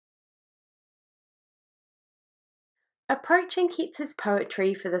Approaching Keats's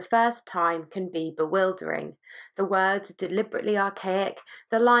poetry for the first time can be bewildering. The words deliberately archaic,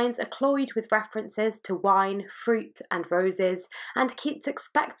 the lines are cloyed with references to wine, fruit, and roses, and Keats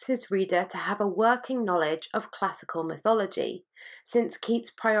expects his reader to have a working knowledge of classical mythology. Since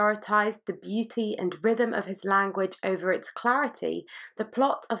Keats prioritised the beauty and rhythm of his language over its clarity, the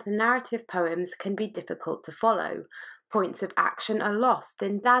plot of the narrative poems can be difficult to follow. Points of action are lost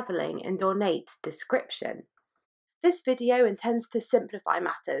in dazzling and ornate description. This video intends to simplify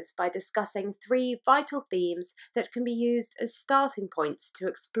matters by discussing three vital themes that can be used as starting points to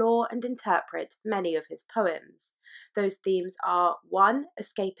explore and interpret many of his poems. Those themes are 1.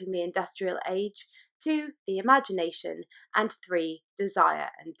 Escaping the industrial age, 2. The imagination, and 3. Desire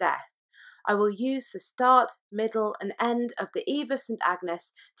and death. I will use the start, middle, and end of the Eve of St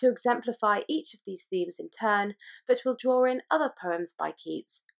Agnes to exemplify each of these themes in turn, but will draw in other poems by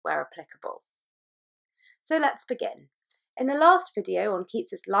Keats where applicable. So let's begin. In the last video on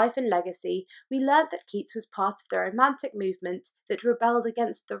Keats's life and legacy, we learnt that Keats was part of the Romantic movement that rebelled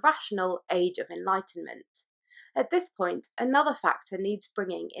against the rational Age of Enlightenment. At this point, another factor needs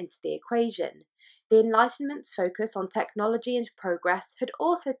bringing into the equation. The Enlightenment's focus on technology and progress had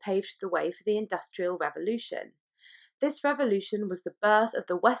also paved the way for the Industrial Revolution. This revolution was the birth of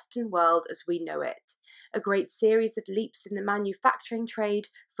the Western world as we know it, a great series of leaps in the manufacturing trade,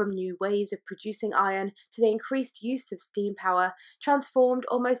 from new ways of producing iron to the increased use of steam power, transformed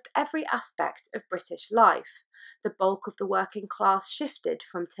almost every aspect of British life. The bulk of the working class shifted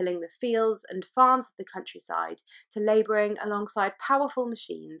from tilling the fields and farms of the countryside to labouring alongside powerful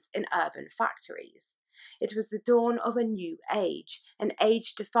machines in urban factories. It was the dawn of a new age, an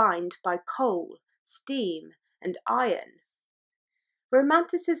age defined by coal, steam, and iron.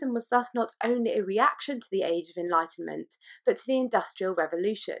 Romanticism was thus not only a reaction to the Age of Enlightenment, but to the Industrial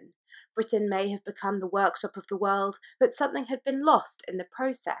Revolution. Britain may have become the workshop of the world, but something had been lost in the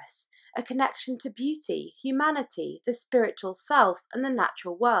process: a connection to beauty, humanity, the spiritual self, and the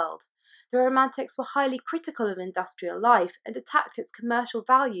natural world. The Romantics were highly critical of industrial life and attacked its commercial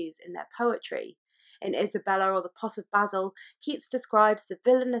values in their poetry. In Isabella or the Pot of Basil, Keats describes the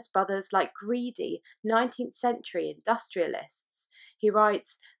villainous brothers like greedy 19th century industrialists. He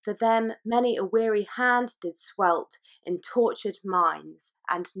writes, "For them many a weary hand did swelt in tortured mines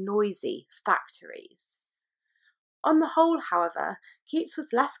and noisy factories." On the whole, however, Keats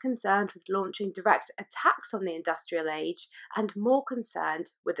was less concerned with launching direct attacks on the industrial age and more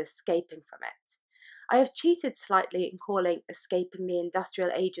concerned with escaping from it. I have cheated slightly in calling escaping the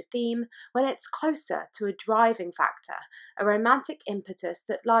industrial age a theme when it's closer to a driving factor, a romantic impetus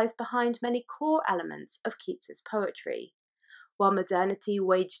that lies behind many core elements of Keats's poetry. While modernity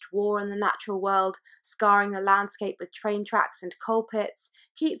waged war on the natural world, scarring the landscape with train tracks and coal pits,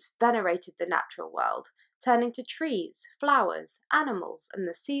 Keats venerated the natural world, turning to trees, flowers, animals, and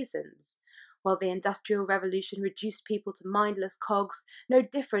the seasons. While the Industrial Revolution reduced people to mindless cogs, no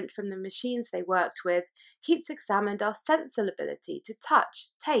different from the machines they worked with, Keats examined our sensual ability to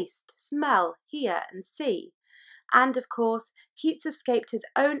touch, taste, smell, hear, and see. And, of course, Keats escaped his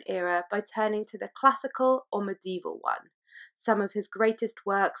own era by turning to the classical or medieval one. Some of his greatest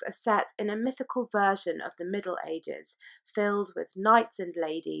works are set in a mythical version of the Middle Ages, filled with knights and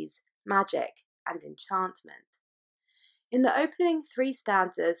ladies, magic, and enchantment. In the opening three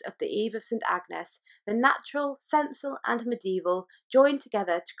stanzas of the Eve of St Agnes, the natural, sensual, and medieval join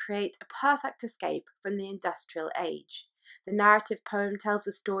together to create a perfect escape from the industrial age. The narrative poem tells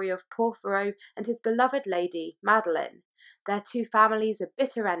the story of Porphyro and his beloved lady, Madeline. Their two families are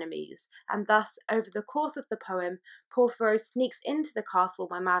bitter enemies, and thus, over the course of the poem, Porphyro sneaks into the castle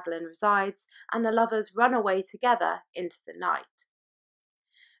where Madeline resides, and the lovers run away together into the night.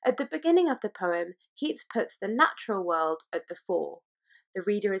 At the beginning of the poem, Keats puts the natural world at the fore. The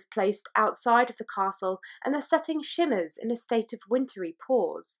reader is placed outside of the castle, and the setting shimmers in a state of wintry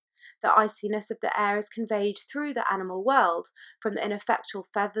pause. The iciness of the air is conveyed through the animal world, from the ineffectual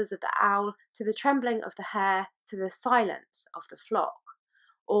feathers of the owl to the trembling of the hare to the silence of the flock.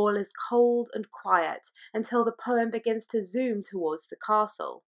 All is cold and quiet until the poem begins to zoom towards the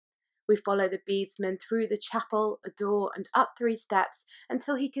castle. We follow the beadsman through the chapel, a door, and up 3 steps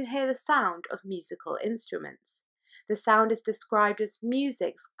until he can hear the sound of musical instruments. The sound is described as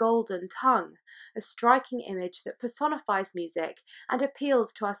music's golden tongue, a striking image that personifies music and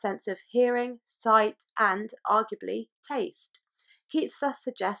appeals to our sense of hearing, sight, and, arguably, taste. Keats thus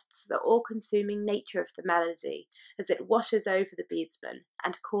suggests the all-consuming nature of the melody as it washes over the beadsman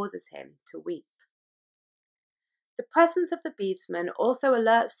and causes him to weep. The presence of the beadsman also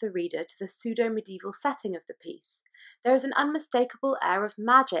alerts the reader to the pseudo-medieval setting of the piece. There is an unmistakable air of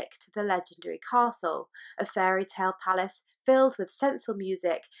magic to the legendary castle, a fairy tale palace filled with sensual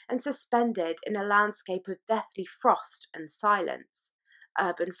music and suspended in a landscape of deathly frost and silence.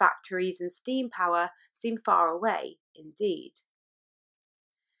 Urban factories and steam power seem far away indeed.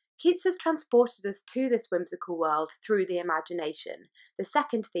 Keats has transported us to this whimsical world through the imagination, the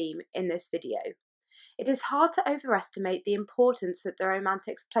second theme in this video. It is hard to overestimate the importance that the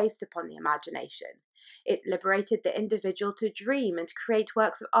Romantics placed upon the imagination. It liberated the individual to dream and create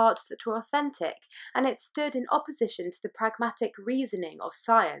works of art that were authentic, and it stood in opposition to the pragmatic reasoning of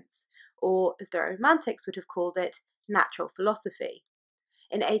science, or, as the Romantics would have called it, natural philosophy.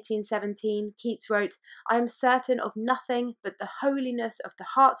 In 1817, Keats wrote, "I am certain of nothing but the holiness of the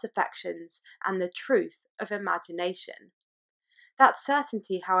heart's affections and the truth of imagination." That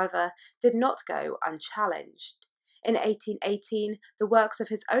certainty, however, did not go unchallenged. In 1818, the works of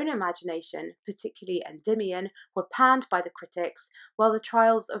his own imagination, particularly Endymion, were panned by the critics, while the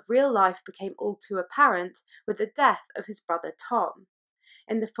trials of real life became all too apparent with the death of his brother Tom.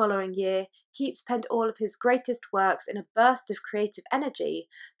 In the following year, Keats penned all of his greatest works in a burst of creative energy,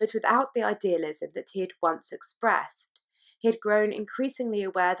 but without the idealism that he had once expressed. He had grown increasingly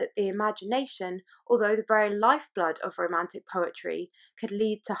aware that the imagination, although the very lifeblood of Romantic poetry, could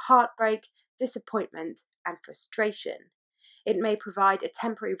lead to heartbreak, disappointment, and frustration. It may provide a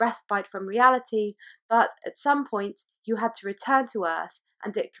temporary respite from reality, but at some point you had to return to earth,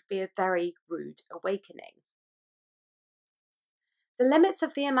 and it could be a very rude awakening. The limits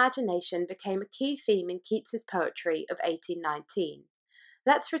of the imagination became a key theme in Keats's poetry of 1819.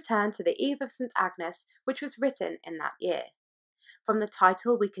 Let's return to the Eve of St Agnes, which was written in that year. From the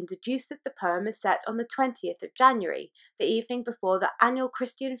title, we can deduce that the poem is set on the 20th of January, the evening before the annual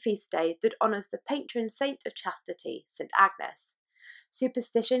Christian feast day that honours the patron saint of chastity, St Agnes.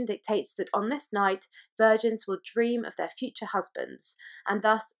 Superstition dictates that on this night, virgins will dream of their future husbands, and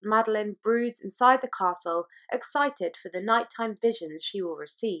thus Madeline broods inside the castle, excited for the nighttime visions she will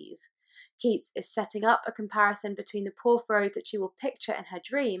receive. Keats is setting up a comparison between the Porphyro that she will picture in her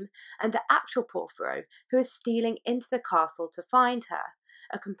dream and the actual Porphyro who is stealing into the castle to find her,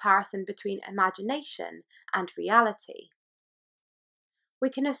 a comparison between imagination and reality.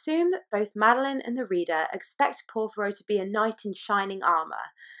 We can assume that both Madeline and the reader expect Porphyro to be a knight in shining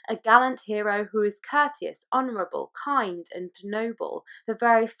armour, a gallant hero who is courteous, honourable, kind and noble, the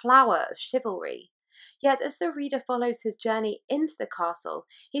very flower of chivalry. Yet as the reader follows his journey into the castle,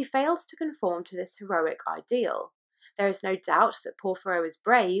 he fails to conform to this heroic ideal. There is no doubt that Porphyro is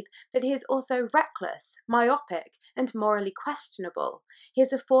brave, but he is also reckless, myopic, and morally questionable. He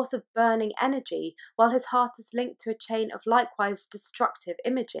is a force of burning energy, while his heart is linked to a chain of likewise destructive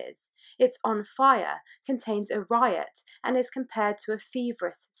images. It's on fire, contains a riot, and is compared to a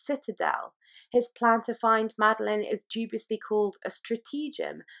feverish citadel. His plan to find Madeline is dubiously called a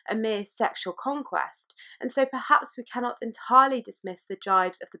stratagem, a mere sexual conquest, and so perhaps we cannot entirely dismiss the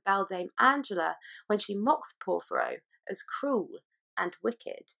jibes of the beldame Angela when she mocks Porphyro as cruel and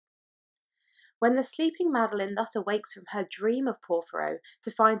wicked. When the sleeping Madeline thus awakes from her dream of Porphyro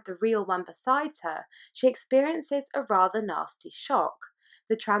to find the real one beside her, she experiences a rather nasty shock.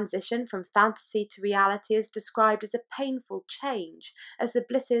 The transition from fantasy to reality is described as a painful change, as the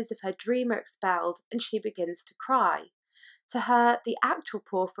blisses of her dream are expelled and she begins to cry. To her, the actual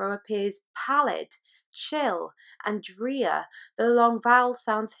Porphyro appears pallid, chill, and drear, the long vowel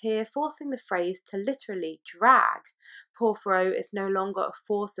sounds here forcing the phrase to literally drag. Porphyro is no longer a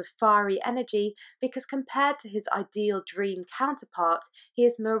force of fiery energy because compared to his ideal dream counterpart, he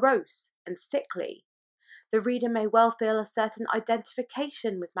is morose and sickly. The reader may well feel a certain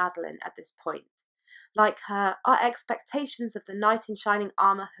identification with Madeline at this point. Like her, our expectations of the knight in shining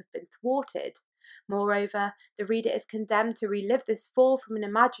armour have been thwarted. Moreover, the reader is condemned to relive this fall from an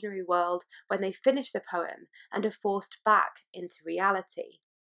imaginary world when they finish the poem and are forced back into reality.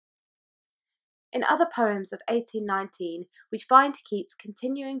 In other poems of 1819, we find Keats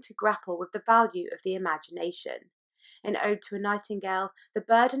continuing to grapple with the value of the imagination. In Ode to a Nightingale, the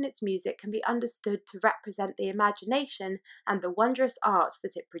bird and its music can be understood to represent the imagination and the wondrous art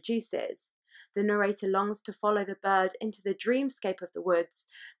that it produces. The narrator longs to follow the bird into the dreamscape of the woods,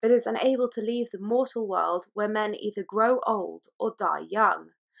 but is unable to leave the mortal world where men either grow old or die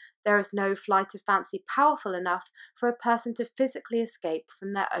young. There is no flight of fancy powerful enough for a person to physically escape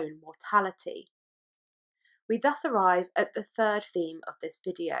from their own mortality. We thus arrive at the third theme of this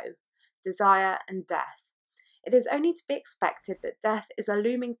video, desire and death. It is only to be expected that death is a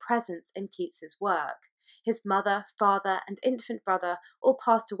looming presence in Keats's work. His mother, father, and infant brother all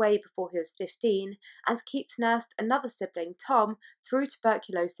passed away before he was 15, and Keats nursed another sibling, Tom, through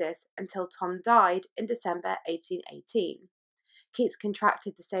tuberculosis until Tom died in December 1818. Keats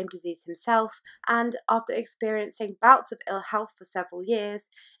contracted the same disease himself, and after experiencing bouts of ill health for several years,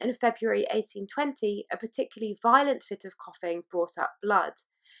 in February 1820, a particularly violent fit of coughing brought up blood.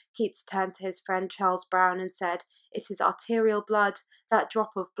 Keats turned to his friend Charles Brown and said, "It is arterial blood. That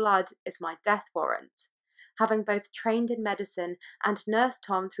drop of blood is my death warrant." Having both trained in medicine and nursed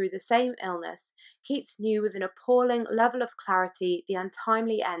Tom through the same illness, Keats knew with an appalling level of clarity the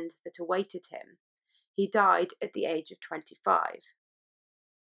untimely end that awaited him. He died at the age of 25.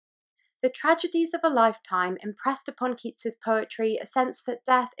 The tragedies of a lifetime impressed upon Keats's poetry a sense that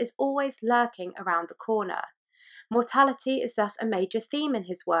death is always lurking around the corner. Mortality is thus a major theme in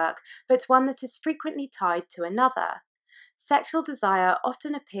his work, but one that is frequently tied to another. Sexual desire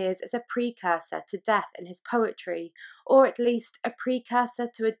often appears as a precursor to death in his poetry, or at least a precursor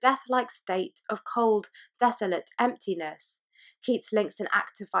to a death-like state of cold, desolate emptiness. Keats links an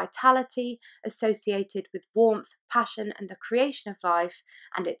act of vitality associated with warmth, passion, and the creation of life,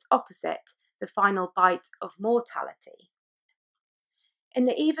 and its opposite, the final bite of mortality. In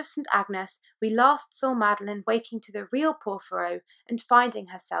the Eve of St Agnes, we last saw Madeline waking to the real Porphyro and finding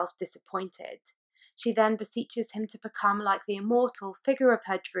herself disappointed. She then beseeches him to become like the immortal figure of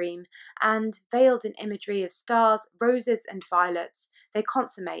her dream, and, veiled in imagery of stars, roses, and violets, they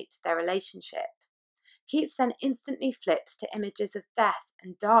consummate their relationship. Keats then instantly flips to images of death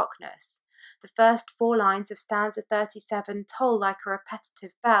and darkness. The first 4 lines of stanza 37 toll like a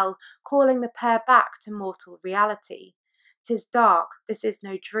repetitive bell, calling the pair back to mortal reality. "'Tis dark, this is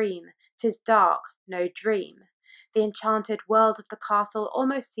no dream, 'tis dark, no dream." The enchanted world of the castle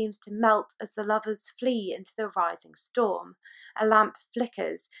almost seems to melt as the lovers flee into the rising storm. A lamp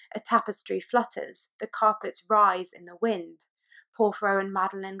flickers, a tapestry flutters, the carpets rise in the wind. Porphyro and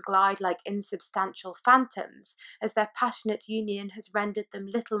Madeline glide like insubstantial phantoms, as their passionate union has rendered them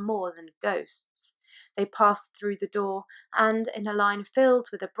little more than ghosts. They pass through the door, and, in a line filled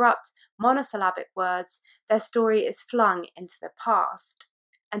with abrupt, monosyllabic words, their story is flung into the past.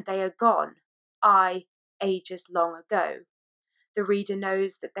 And they are gone, aye, ages long ago. The reader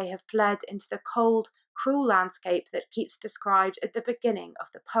knows that they have fled into the cold, cruel landscape that Keats described at the beginning of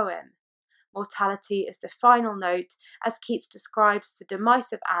the poem. Mortality is the final note, as Keats describes the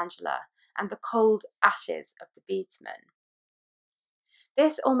demise of Angela and the cold ashes of the beadsman.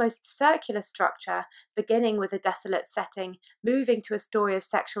 This almost circular structure, beginning with a desolate setting, moving to a story of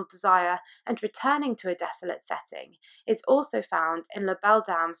sexual desire, and returning to a desolate setting, is also found in La Belle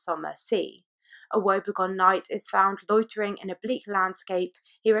Dame sans Merci. A woebegone knight is found loitering in a bleak landscape.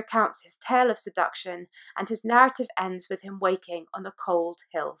 He recounts his tale of seduction, and his narrative ends with him waking on the cold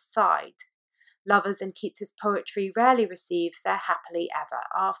hill's side. Lovers in Keats's poetry rarely receive their happily ever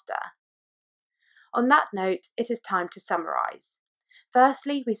after. On that note, it is time to summarise.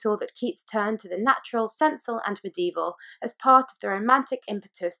 Firstly, we saw that Keats turned to the natural, sensual, and medieval as part of the romantic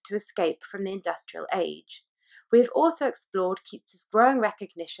impetus to escape from the industrial age. We have also explored Keats's growing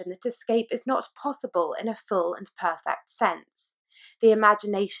recognition that escape is not possible in a full and perfect sense. The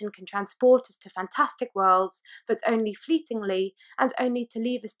imagination can transport us to fantastic worlds, but only fleetingly, and only to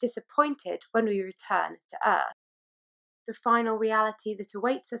leave us disappointed when we return to Earth. The final reality that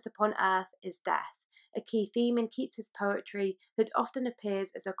awaits us upon Earth is death, a key theme in Keats's poetry that often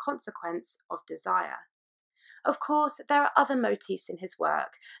appears as a consequence of desire. Of course, there are other motifs in his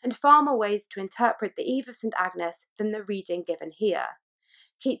work, and far more ways to interpret the Eve of St Agnes than the reading given here.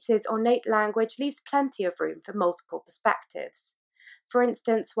 Keats's ornate language leaves plenty of room for multiple perspectives. For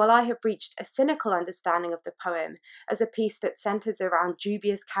instance, while I have reached a cynical understanding of the poem as a piece that centres around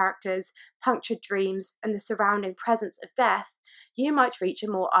dubious characters, punctured dreams, and the surrounding presence of death, you might reach a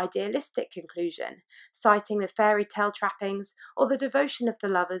more idealistic conclusion, citing the fairy tale trappings or the devotion of the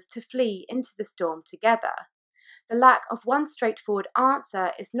lovers to flee into the storm together. The lack of one straightforward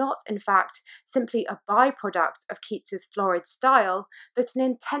answer is not, in fact, simply a byproduct of Keats's florid style, but an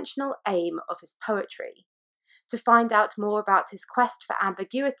intentional aim of his poetry. To find out more about his quest for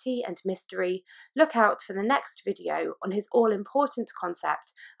ambiguity and mystery, look out for the next video on his all-important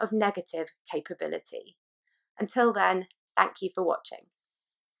concept of negative capability. Until then, thank you for watching.